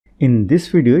In this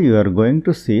video, you are going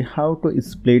to see how to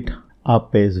split a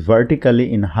page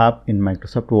vertically in half in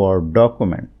Microsoft Word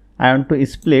document. I want to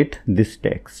split this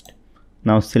text.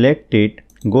 Now select it,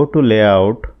 go to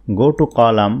Layout, go to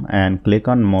Column and click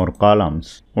on More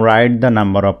Columns. Write the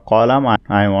number of columns.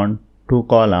 I want 2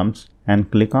 columns and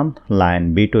click on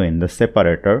line between the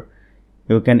separator.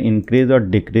 You can increase or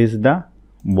decrease the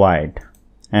width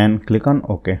and click on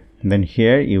OK. Then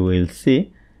here you will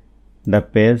see the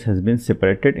page has been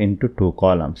separated into 2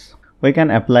 columns. We can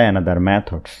apply another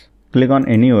methods. Click on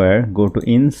anywhere, go to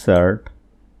Insert,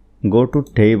 go to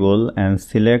Table and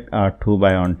select our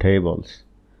 2x1 tables.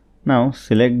 Now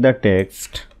select the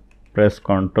text, press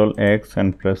Ctrl X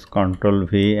and press Ctrl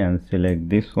V and select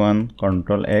this one,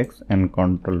 Ctrl X and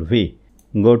Ctrl V.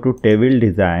 Go to Table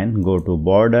Design, go to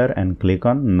Border and click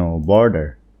on No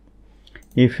Border.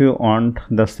 If you want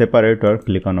the separator,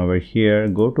 click on over here,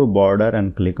 go to Border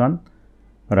and click on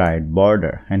Right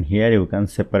Border, and here you can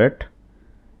separate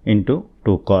into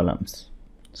 2 columns.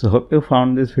 So hope you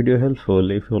found this video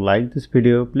helpful. If you like this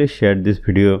video, please share this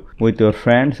video with your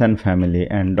friends and family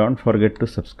and don't forget to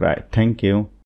subscribe. Thank you.